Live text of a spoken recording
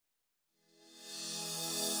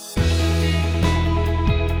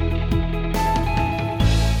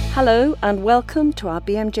Hello and welcome to our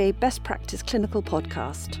BMJ Best Practice Clinical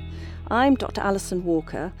Podcast. I'm Dr. Alison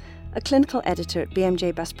Walker, a clinical editor at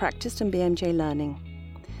BMJ Best Practice and BMJ Learning.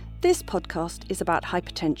 This podcast is about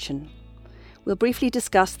hypertension. We'll briefly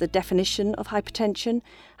discuss the definition of hypertension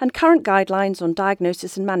and current guidelines on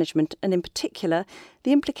diagnosis and management, and in particular,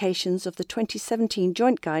 the implications of the 2017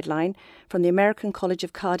 joint guideline from the American College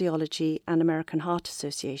of Cardiology and American Heart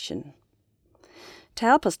Association. To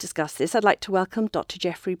help us discuss this, I'd like to welcome Dr.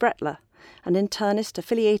 Jeffrey Brettler, an internist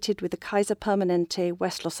affiliated with the Kaiser Permanente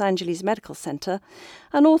West Los Angeles Medical Center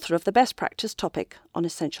and author of the best practice topic on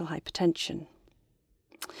essential hypertension.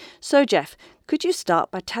 So, Jeff, could you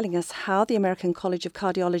start by telling us how the American College of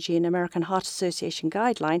Cardiology and American Heart Association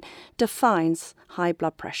guideline defines high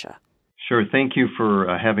blood pressure? Sure. Thank you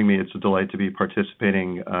for having me. It's a delight to be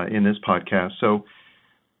participating in this podcast. So,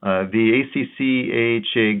 the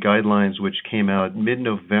ACC-AHA guidelines, which came out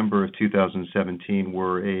mid-November of 2017,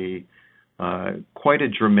 were quite a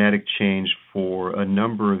dramatic change for a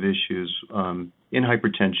number of issues in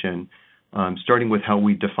hypertension, starting with how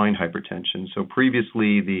we define hypertension. So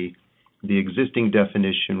previously, the existing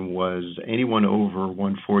definition was anyone over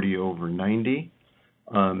 140/90.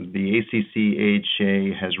 The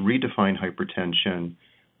ACC-AHA has redefined hypertension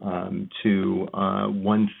to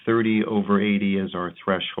 130/80 as our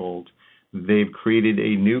threshold. They've created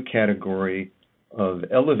a new category of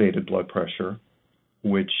elevated blood pressure,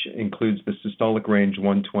 which includes the systolic range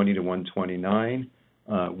 120 to 129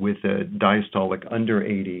 with a diastolic under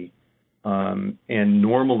 80. And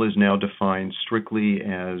normal is now defined strictly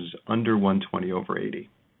as under 120/80.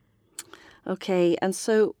 Okay, and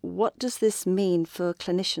so what does this mean for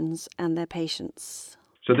clinicians and their patients?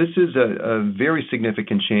 So this is a very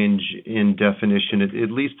significant change in definition.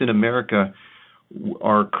 At least in America,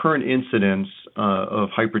 our current incidence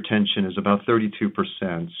of hypertension is about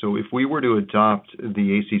 32%. So if we were to adopt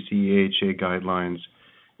the ACC-AHA guidelines,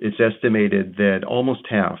 it's estimated that almost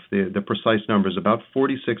half, the precise number is about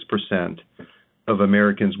 46% of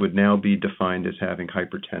Americans would now be defined as having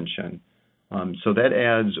hypertension. So that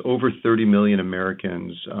adds over 30 million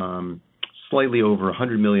Americans, slightly over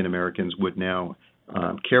 100 million Americans would now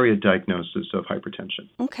carry a diagnosis of hypertension.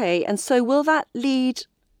 Okay, and so will that lead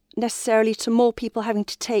necessarily to more people having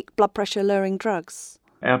to take blood pressure lowering drugs?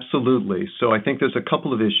 Absolutely. So I think there's a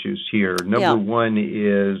couple of issues here. Number one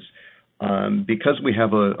is because we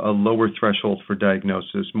have a lower threshold for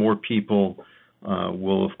diagnosis, more people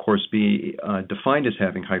will, of course, be defined as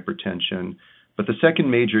having hypertension. But the second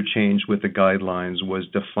major change with the guidelines was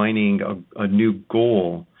defining a new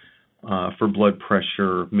goal for blood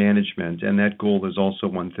pressure management, and that goal is also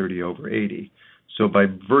 130/80. So by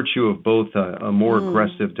virtue of both a more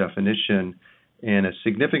aggressive definition and a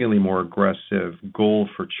significantly more aggressive goal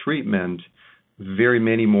for treatment, very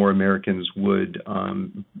many more Americans would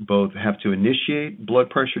both have to initiate blood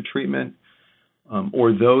pressure treatment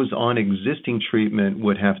or those on existing treatment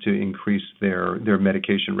would have to increase their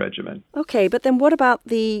medication regimen. Okay, but then what about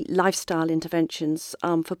the lifestyle interventions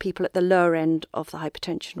for people at the lower end of the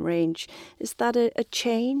hypertension range? Is that a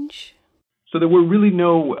change? So there were really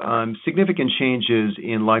no significant changes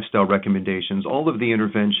in lifestyle recommendations. All of the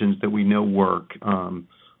interventions that we know work,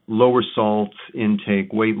 lower salt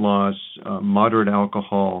intake, weight loss, moderate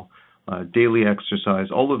alcohol, daily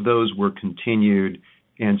exercise, all of those were continued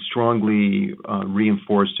and strongly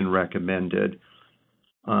reinforced and recommended.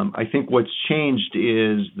 I think what's changed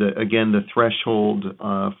is, the threshold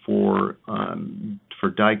for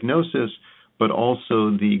diagnosis, but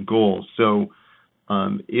also the goal. So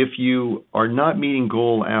if you are not meeting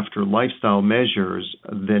goal after lifestyle measures,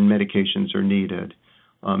 then medications are needed.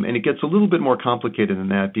 And it gets a little bit more complicated than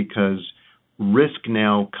that because risk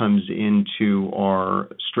now comes into our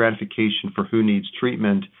stratification for who needs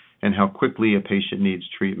treatment and how quickly a patient needs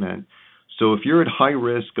treatment. So if you're at high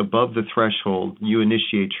risk above the threshold, you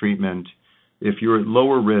initiate treatment. If you're at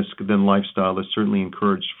lower risk, then lifestyle is certainly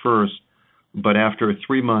encouraged first. But after a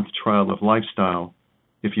 3-month trial of lifestyle,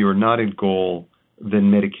 if you are not at goal,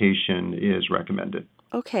 then medication is recommended.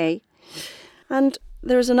 Okay. And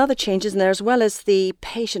there's another change, isn't there? As well as the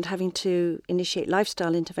patient having to initiate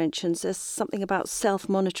lifestyle interventions, there's something about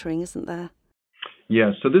self-monitoring, isn't there?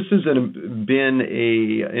 Yeah, so this has been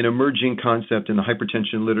an emerging concept in the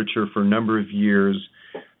hypertension literature for a number of years.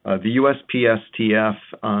 The USPSTF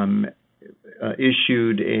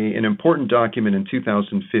issued an important document in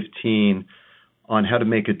 2015 on how to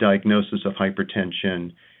make a diagnosis of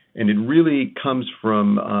hypertension. And it really comes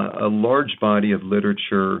from a large body of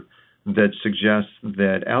literature that suggests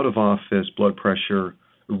that out-of-office blood pressure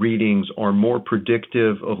readings are more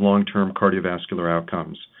predictive of long-term cardiovascular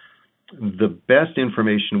outcomes. the best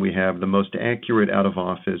information we have, the most accurate out of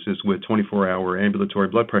office, is with 24-hour ambulatory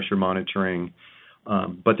blood pressure monitoring.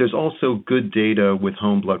 But there's also good data with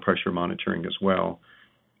home blood pressure monitoring as well.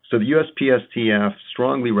 So the USPSTF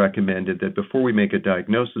strongly recommended that before we make a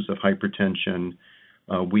diagnosis of hypertension,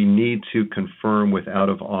 we need to confirm with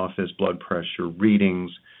out-of-office blood pressure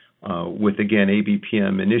readings with, again,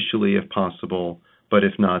 ABPM initially if possible, but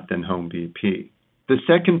if not, then home BP. The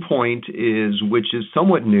second point is, which is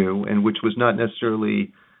somewhat new and which was not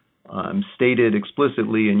necessarily stated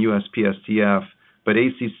explicitly in USPSTF, but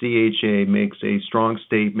ACCHA makes a strong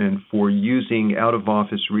statement for using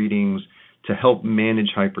out-of-office readings to help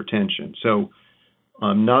manage hypertension. So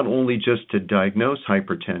not only just to diagnose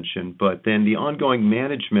hypertension, but then the ongoing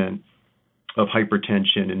management of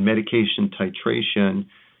hypertension and medication titration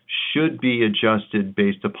should be adjusted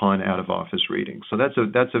based upon out-of-office readings. So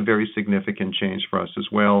that's a very significant change for us as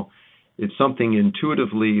well. It's something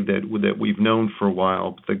intuitively that we've known for a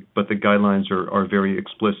while, but the guidelines are very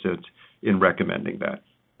explicit in recommending that.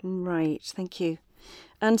 Right, thank you.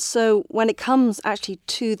 And so when it comes actually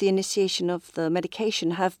to the initiation of the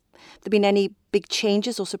medication, have there been any big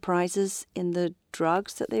changes or surprises in the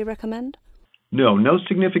drugs that they recommend? No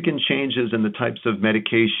significant changes in the types of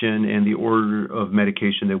medication and the order of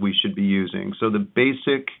medication that we should be using. So the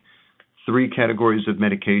basic three categories of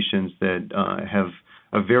medications that have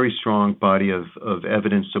a very strong body of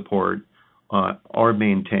evidence support are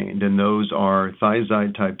maintained, and those are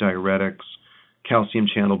thiazide-type diuretics, calcium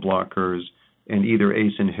channel blockers, and either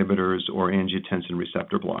ACE inhibitors or angiotensin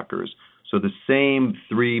receptor blockers. So the same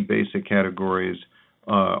three basic categories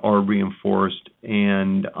are reinforced,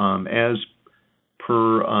 and as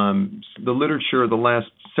per the literature, the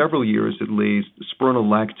last several years at least,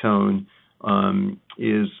 spironolactone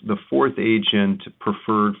is the fourth agent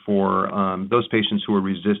preferred for those patients who are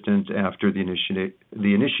resistant after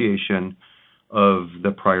the initiation of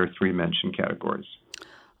the prior three mentioned categories.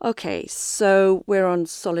 Okay, so we're on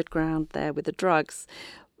solid ground there with the drugs.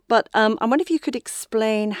 But I wonder if you could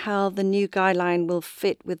explain how the new guideline will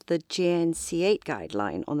fit with the JNC8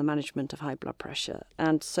 guideline on the management of high blood pressure.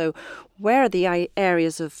 And so where are the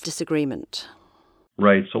areas of disagreement?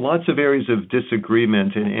 Right, so lots of areas of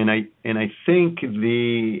disagreement. And I think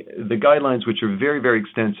the guidelines, which are very, very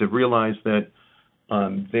extensive, realize that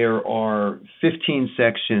there are 15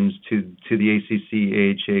 sections to the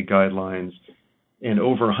ACC-AHA guidelines and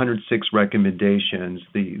over 106 recommendations.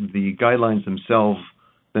 The guidelines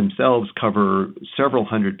themselves cover several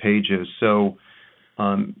hundred pages. So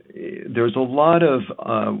there's a lot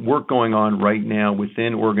of work going on right now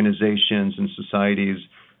within organizations and societies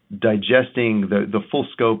digesting the full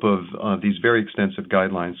scope of these very extensive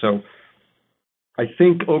guidelines. So I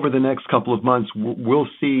think over the next couple of months, we'll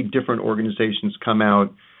see different organizations come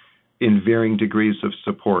out in varying degrees of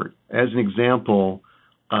support. As an example,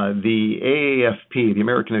 the AAFP, the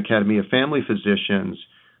American Academy of Family Physicians,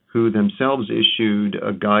 who themselves issued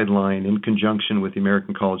a guideline in conjunction with the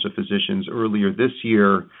American College of Physicians earlier this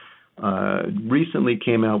year, recently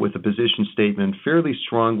came out with a position statement fairly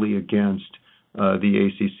strongly against the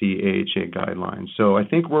ACC-AHA guidelines. So I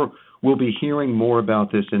think we'll be hearing more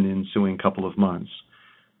about this in the ensuing couple of months.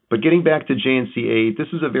 But getting back to JNC8, this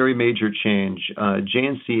is a very major change.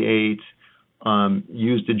 JNC8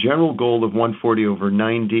 used a general goal of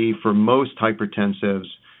 140/90 for most hypertensives,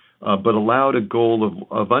 but allowed a goal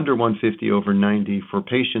of under 150/90 for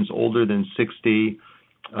patients older than 60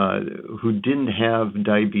 who didn't have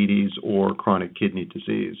diabetes or chronic kidney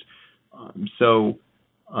disease. So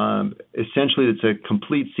essentially, it's a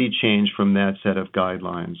complete sea change from that set of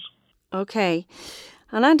guidelines. Okay.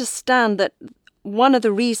 And I understand that one of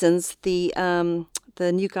the reasons the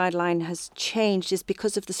new guideline has changed is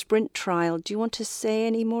because of the SPRINT trial. Do you want to say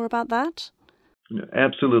any more about that?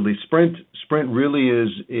 Absolutely. SPRINT really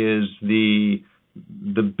is the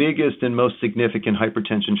biggest and most significant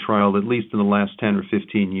hypertension trial, at least in the last 10 or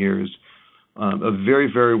 15 years. A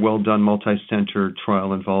very, very well done multi-center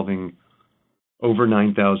trial involving over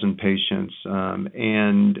 9,000 patients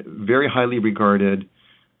and very highly regarded.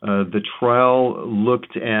 The trial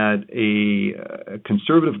looked at a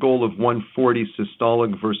conservative goal of 140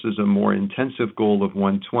 systolic versus a more intensive goal of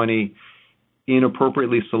 120 in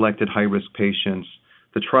appropriately selected high-risk patients.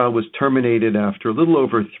 The trial was terminated after a little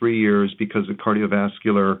over 3 years because of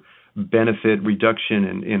cardiovascular benefit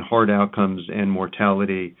reduction in heart outcomes and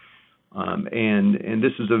mortality. And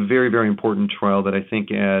this is a very, very important trial that I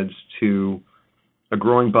think adds to a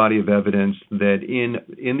growing body of evidence that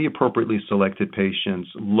in the appropriately selected patients,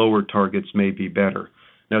 lower targets may be better.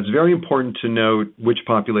 Now, it's very important to note which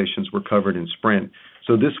populations were covered in SPRINT.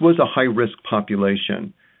 So this was a high-risk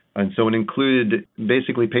population. And so it included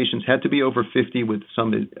basically patients had to be over 50 with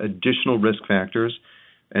some additional risk factors.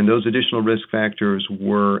 And those additional risk factors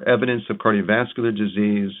were evidence of cardiovascular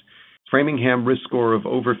disease, Framingham risk score of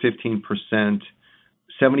over 15%,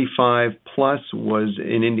 75 plus was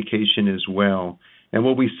an indication as well. And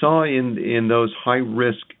what we saw in those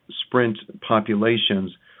high-risk sprint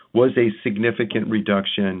populations was a significant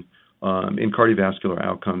reduction in cardiovascular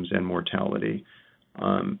outcomes and mortality.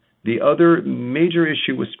 The other major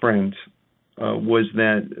issue with sprint was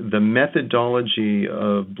that the methodology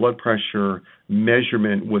of blood pressure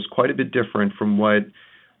measurement was quite a bit different from what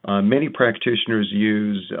many practitioners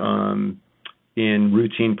use in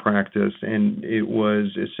routine practice, and it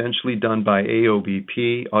was essentially done by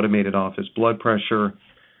AOBP, Automated Office Blood Pressure.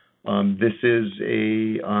 This is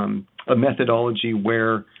a methodology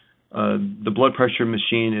where the blood pressure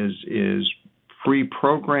machine is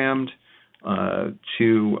pre-programmed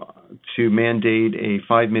to mandate a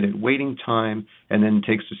 5-minute waiting time, and then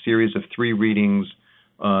takes a series of 3 readings,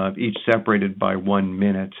 each separated by 1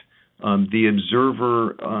 minute. The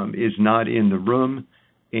observer is not in the room,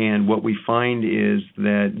 and what we find is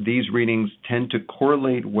that these readings tend to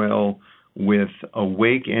correlate well with a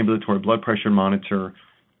wake ambulatory blood pressure monitor.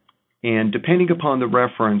 And depending upon the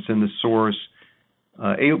reference and the source,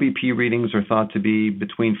 AOBP readings are thought to be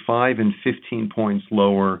between 5 and 15 points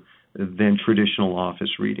lower than traditional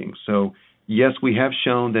office readings. So yes, we have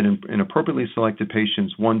shown that in appropriately selected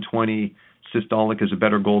patients, 120 systolic is a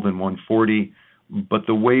better goal than 140, but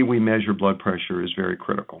the way we measure blood pressure is very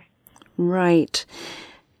critical. Right.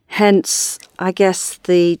 Hence, I guess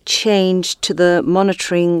the change to the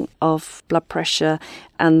monitoring of blood pressure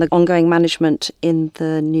and the ongoing management in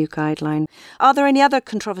the new guideline. Are there any other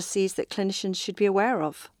controversies that clinicians should be aware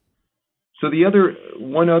of? So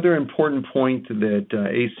one other important point that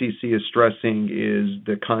ACC is stressing is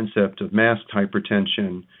the concept of masked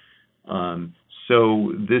hypertension.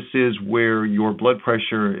 So this is where your blood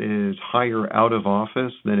pressure is higher out of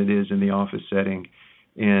office than it is in the office setting.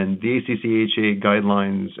 And the ACC/AHA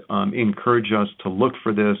guidelines encourage us to look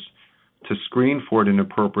for this, to screen for it in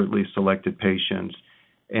appropriately selected patients.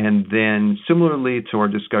 And then similarly to our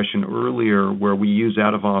discussion earlier, where we use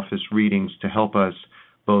out-of-office readings to help us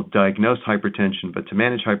both diagnose hypertension, but to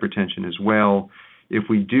manage hypertension as well, if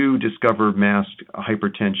we do discover masked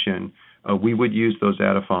hypertension, we would use those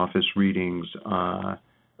out-of-office readings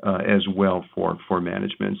as well for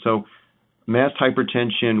management. So masked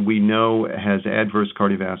hypertension, we know, has adverse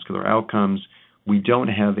cardiovascular outcomes. We don't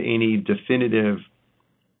have any definitive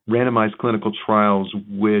randomized clinical trials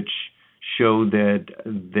which show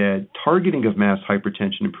that targeting of masked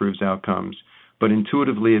hypertension improves outcomes, but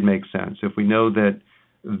intuitively it makes sense. If we know that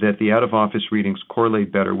the out-of-office readings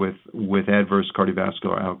correlate better with adverse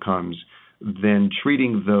cardiovascular outcomes, then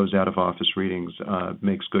treating those out-of-office readings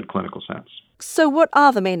makes good clinical sense. So what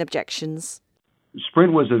are the main objections?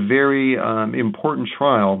 SPRINT was a very important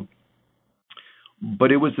trial,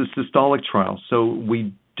 but it was a systolic trial. So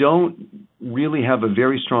we don't really have a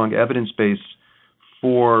very strong evidence base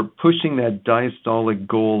for pushing that diastolic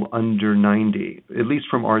goal under 90, at least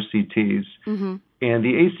from RCTs. Mm-hmm. And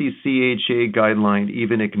the ACC/AHA guideline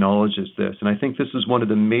even acknowledges this. And I think this is one of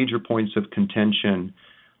the major points of contention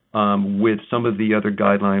with some of the other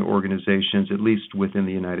guideline organizations, at least within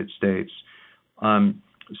the United States.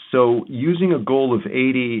 So using a goal of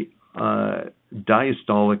 80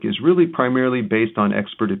 diastolic is really primarily based on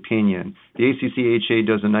expert opinion. The ACC/AHA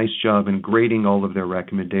does a nice job in grading all of their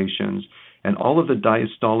recommendations, and all of the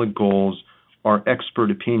diastolic goals are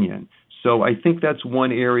expert opinion. So I think that's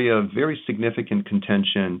one area of very significant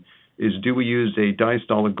contention is, do we use a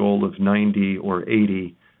diastolic goal of 90 or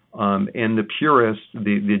 80? And the purists,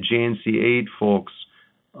 the JNC8 folks,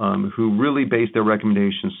 who really base their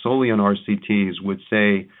recommendations solely on RCTs, would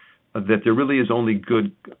say that there really is only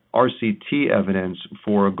good RCT evidence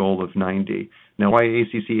for a goal of 90. Now, why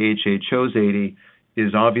ACC/AHA chose 80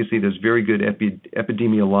 is obviously there's very good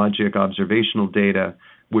epidemiologic observational data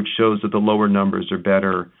which shows that the lower numbers are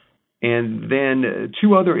better. And then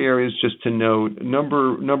 2 other areas just to note.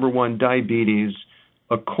 Number one, diabetes.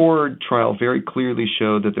 A CORD trial very clearly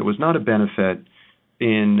showed that there was not a benefit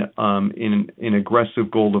in aggressive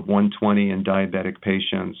goal of 120 in diabetic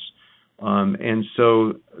patients. And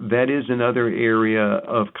so that is another area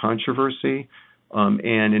of controversy.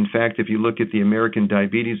 And in fact, if you look at the American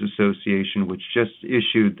Diabetes Association, which just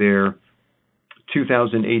issued their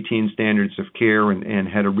 2018 standards of care and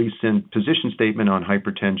had a recent position statement on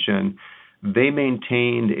hypertension, they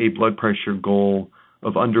maintained a blood pressure goal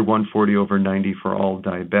of under 140/90 for all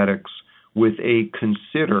diabetics, with a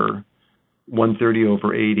consider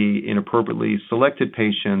 130/80 in appropriately selected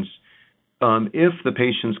patients, if the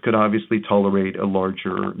patients could obviously tolerate a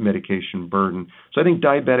larger medication burden. So I think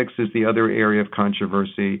diabetics is the other area of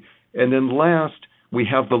controversy. And then last, we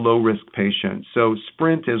have the low-risk patient. So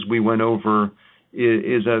SPRINT, as we went over,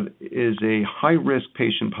 is a high-risk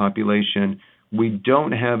patient population. We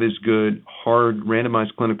don't have as good hard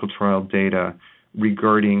randomized clinical trial data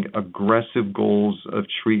regarding aggressive goals of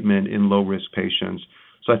treatment in low-risk patients.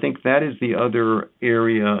 So I think that is the other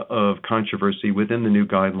area of controversy within the new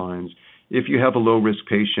guidelines. If you have a low-risk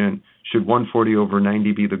patient, should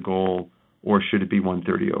 140/90 be the goal, or should it be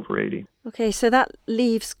 130/80? Okay, so that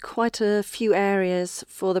leaves quite a few areas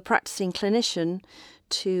for the practicing clinician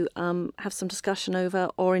to have some discussion over,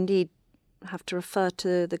 or indeed have to refer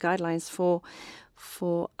to the guidelines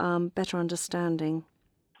for better understanding.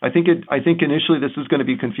 I think initially this is going to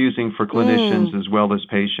be confusing for clinicians as well as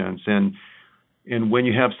patients, and when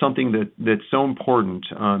you have something that's so important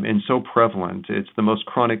and so prevalent, it's the most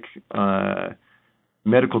chronic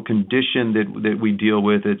medical condition that we deal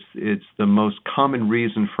with. It's the most common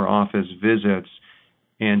reason for office visits,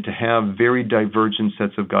 and to have very divergent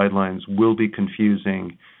sets of guidelines will be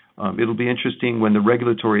confusing. It'll be interesting when the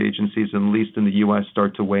regulatory agencies, at least in the U.S.,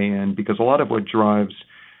 start to weigh in, because a lot of what drives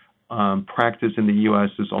practice in the U.S.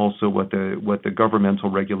 is also what the governmental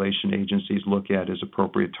regulation agencies look at as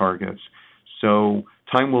appropriate targets. So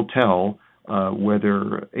time will tell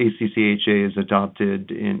whether ACCHA is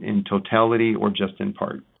adopted in totality or just in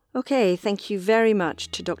part. Okay, thank you very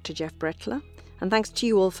much to Dr. Jeff Brettler, and thanks to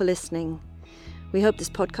you all for listening. We hope this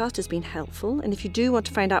podcast has been helpful, and if you do want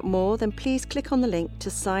to find out more, then please click on the link to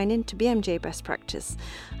sign in to BMJ Best Practice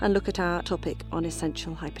and look at our topic on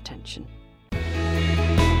essential hypertension.